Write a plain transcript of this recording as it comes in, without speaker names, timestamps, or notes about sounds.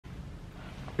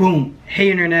Boom.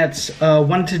 Hey internets,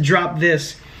 wanted to drop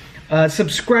this.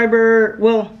 Subscriber,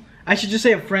 well, I should just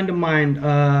say a friend of mine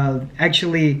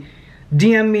actually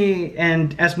DM me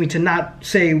and asked me to not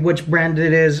say which brand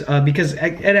it is because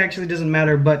it actually doesn't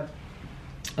matter, but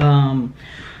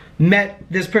met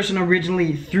this person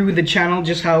originally through the channel,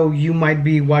 just how you might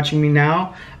be watching me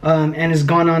now, and has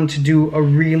gone on to do a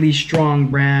really strong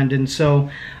brand. And so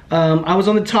I was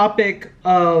on the topic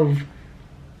of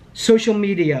social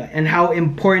media and how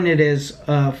important it is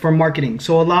for marketing.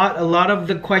 So a lot of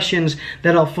the questions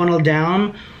that I'll funnel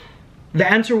down, the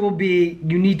answer will be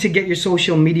you need to get your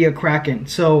social media cracking.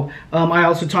 So I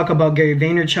also talk about Gary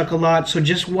Vaynerchuk a lot, so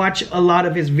just watch a lot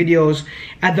of his videos.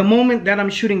 At the moment that I'm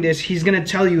shooting this, he's gonna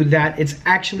tell you that it's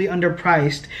actually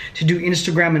underpriced to do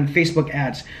Instagram and Facebook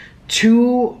ads.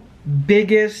 Two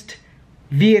biggest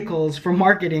vehicles for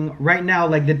marketing right now,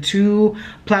 like the two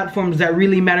platforms that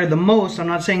really matter the most, I'm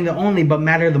not saying the only, but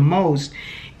matter the most,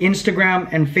 Instagram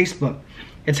and Facebook.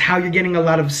 It's how you're getting a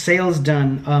lot of sales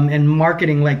done and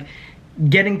marketing, like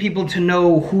getting people to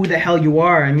know who the hell you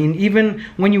are. I mean, even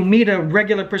when you meet a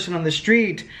regular person on the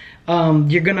street,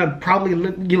 you're gonna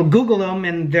probably, you'll Google them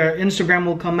and their Instagram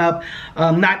will come up.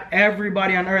 Not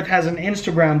everybody on earth has an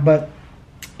Instagram, but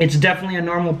it's definitely a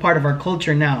normal part of our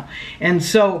culture now. And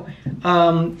so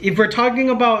if we're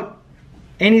talking about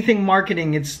anything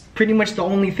marketing, it's pretty much the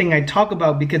only thing I talk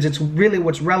about because it's really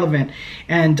what's relevant.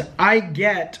 And I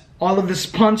get all of the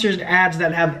sponsored ads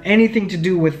that have anything to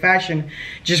do with fashion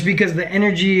just because the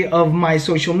energy of my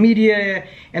social media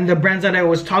and the brands that I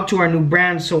always talk to are new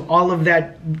brands. So all of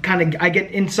that kind of, I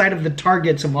get inside of the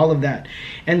targets of all of that.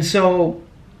 And so,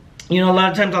 you know, a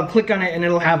lot of times I'll click on it and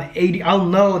it'll have 80, I'll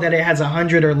know that it has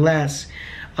 100 or less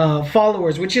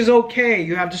followers, which is okay.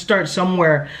 You have to start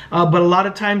somewhere. But a lot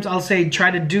of times I'll say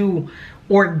try to do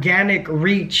organic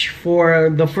reach for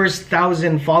the first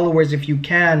 1,000 followers if you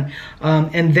can.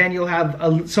 And then you'll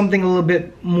have something a little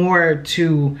bit more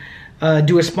to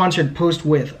do a sponsored post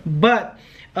with. But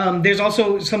there's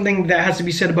also something that has to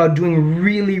be said about doing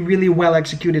really well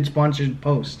executed sponsored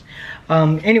posts.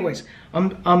 Anyways,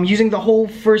 I'm using the whole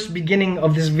first beginning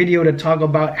of this video to talk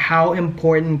about how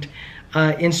important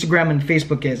Instagram and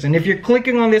Facebook is. And if you're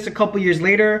clicking on this a couple years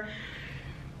later,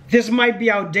 this might be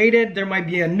outdated. There might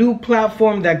be a new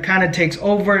platform that kind of takes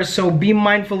over. So be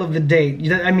mindful of the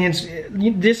date. I mean,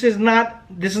 this is not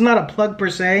a plug per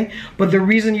se, but the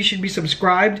reason you should be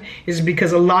subscribed is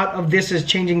because a lot of this is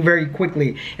changing very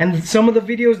quickly. And some of the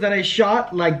videos that I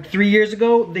shot like 3 years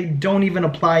ago, they don't even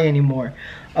apply anymore.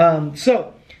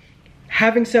 So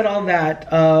having said all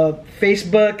that,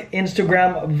 Facebook,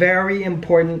 Instagram, very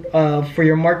important for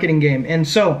your marketing game. And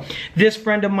so this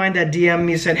friend of mine that DM'd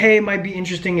me said, hey, it might be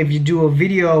interesting if you do a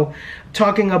video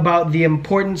talking about the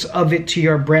importance of it to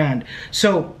your brand.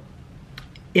 So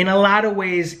in a lot of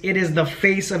ways, it is the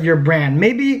face of your brand.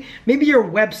 Maybe your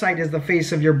website is the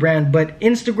face of your brand, but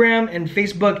Instagram and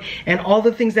Facebook and all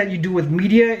the things that you do with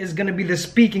media is gonna be the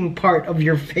speaking part of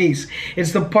your face.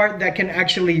 It's the part that can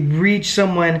actually reach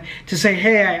someone to say,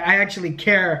 hey, I actually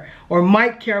care or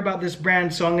might care about this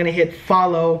brand, so I'm gonna hit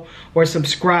follow or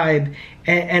subscribe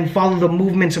and follow the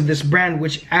movements of this brand,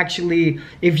 which actually,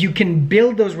 if you can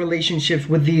build those relationships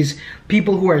with these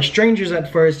people who are strangers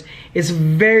at first, it's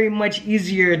very much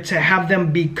easier to have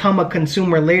them become a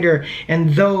consumer later.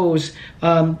 And those,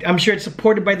 I'm sure it's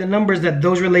supported by the numbers that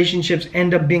those relationships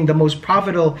end up being the most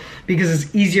profitable because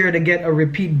it's easier to get a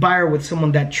repeat buyer with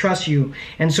someone that trusts you.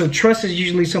 And so trust is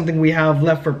usually something we have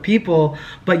left for people,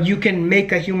 but you can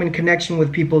make a human connection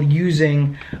with people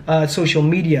using social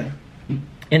media.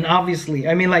 And obviously,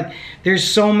 I mean, like, there's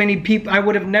so many people. I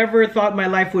would have never thought my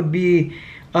life would be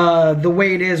the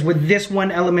way it is with this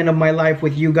one element of my life,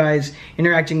 with you guys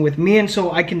interacting with me. And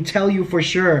so I can tell you for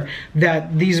sure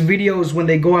that these videos, when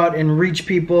they go out and reach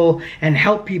people and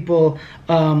help people,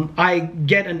 I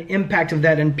get an impact of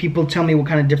that, and people tell me what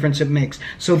kind of difference it makes.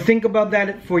 So think about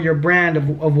that for your brand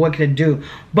of what can it do.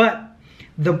 But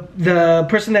the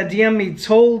person that DM'd me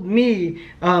told me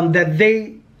that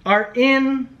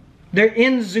they're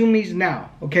in Zoomies now,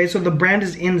 okay? So the brand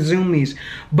is in Zoomies.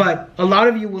 But a lot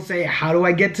of you will say, how do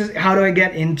I get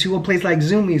into a place like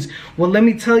Zoomies? Well, let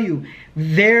me tell you,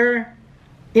 their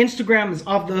Instagram is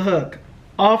off the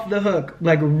hook,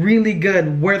 like really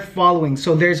good, worth following.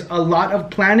 So there's a lot of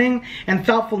planning and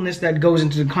thoughtfulness that goes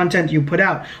into the content you put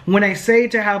out. When I say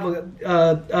to have a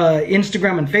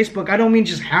Instagram and Facebook, I don't mean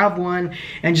just have one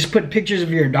and just put pictures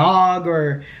of your dog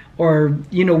or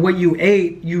you know what you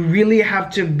ate. You really have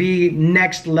to be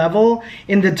next level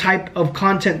in the type of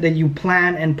content that you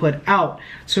plan and put out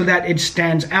so that it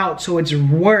stands out, so it's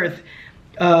worth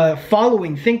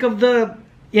following. Think of the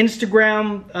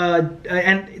Instagram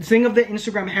and think of the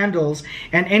Instagram handles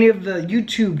and any of the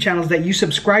YouTube channels that you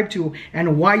subscribe to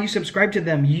and why you subscribe to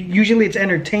them. Usually it's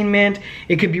entertainment,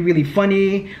 it could be really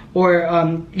funny,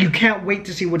 or you can't wait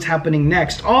to see what's happening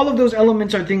next. All of those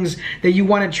elements are things that you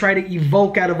want to try to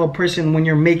evoke out of a person when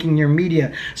you're making your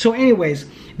media. So anyways,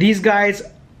 these guys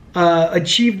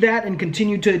achieve that and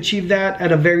continue to achieve that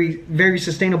at a very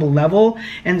sustainable level.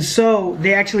 And so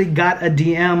they actually got a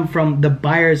DM from the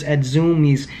buyers at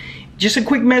Zoomies. Just a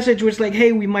quick message was like,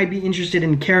 hey, we might be interested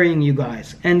in carrying you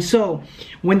guys. And so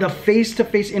when the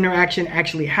face-to-face interaction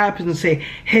actually happens and say,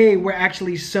 hey, we're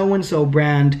actually so-and-so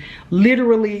brand,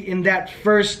 literally in that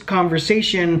first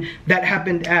conversation that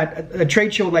happened at a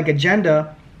trade show like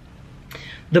Agenda,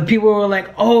 the people were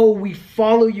like, oh, we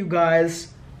follow you guys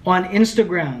on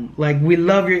Instagram, like we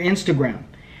love your Instagram.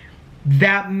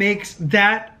 That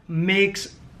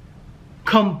makes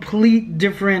complete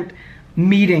different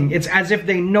meeting. It's as if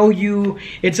they know you.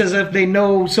 It's as if they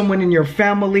know someone in your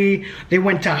family. They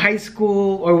went to high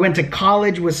school or went to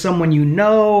college with someone you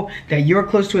know that you're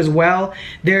close to as well.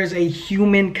 There's a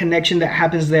human connection that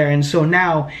happens there. And so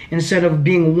now, instead of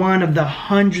being one of the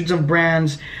hundreds of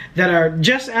brands that are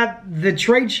just at the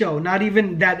trade show, not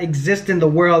even that exist in the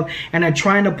world, and are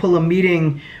trying to pull a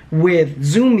meeting with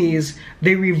Zoomies,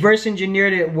 they reverse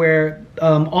engineered it where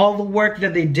all the work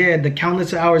that they did, the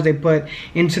countless hours they put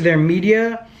into their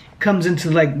media, comes into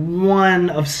like one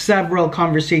of several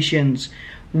conversations,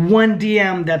 one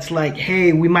DM that's like,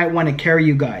 hey, we might want to carry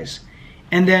you guys.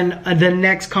 And then the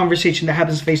next conversation that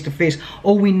happens face to face,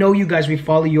 oh, we know you guys, we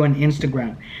follow you on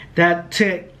Instagram. That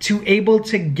to able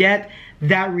to get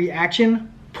that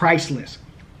reaction, priceless.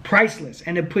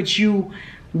 And it puts you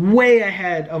way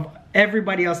ahead of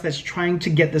everybody else that's trying to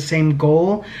get the same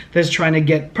goal, that's trying to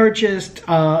get purchased,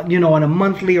 you know, on a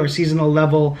monthly or seasonal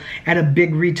level at a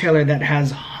big retailer that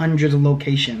has hundreds of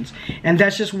locations. And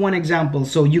that's just one example.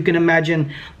 So you can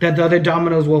imagine that the other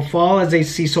dominoes will fall as they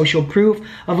see social proof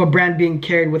of a brand being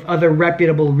carried with other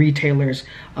reputable retailers,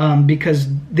 because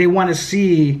they want to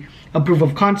see a proof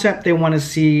of concept, they want to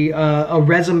see a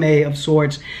resume of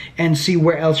sorts and see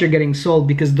where else you're getting sold,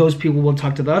 because those people will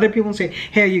talk to the other people and say,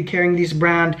 hey, are you carrying this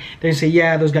brand? They say,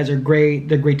 yeah, those guys are great,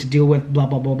 they're great to deal with, blah,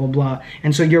 blah, blah, blah, blah.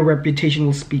 And so your reputation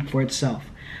will speak for itself.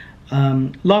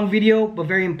 Long video, but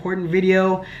very important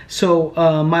video. So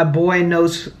my boy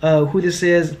knows who this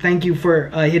is. Thank you for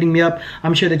hitting me up.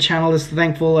 I'm sure the channel is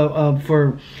thankful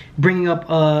for bringing up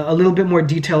a little bit more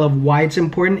detail of why it's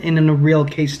important and in a real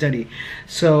case study.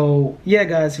 So yeah,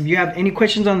 guys, if you have any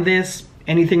questions on this,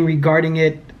 anything regarding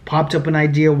it, popped up an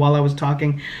idea while I was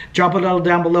talking, drop it all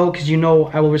down below, because you know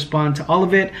I will respond to all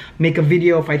of it. Make a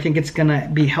video if I think it's gonna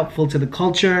be helpful to the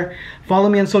culture. Follow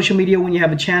me on social media when you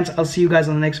have a chance. I'll see you guys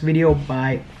on the next video.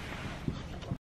 Bye.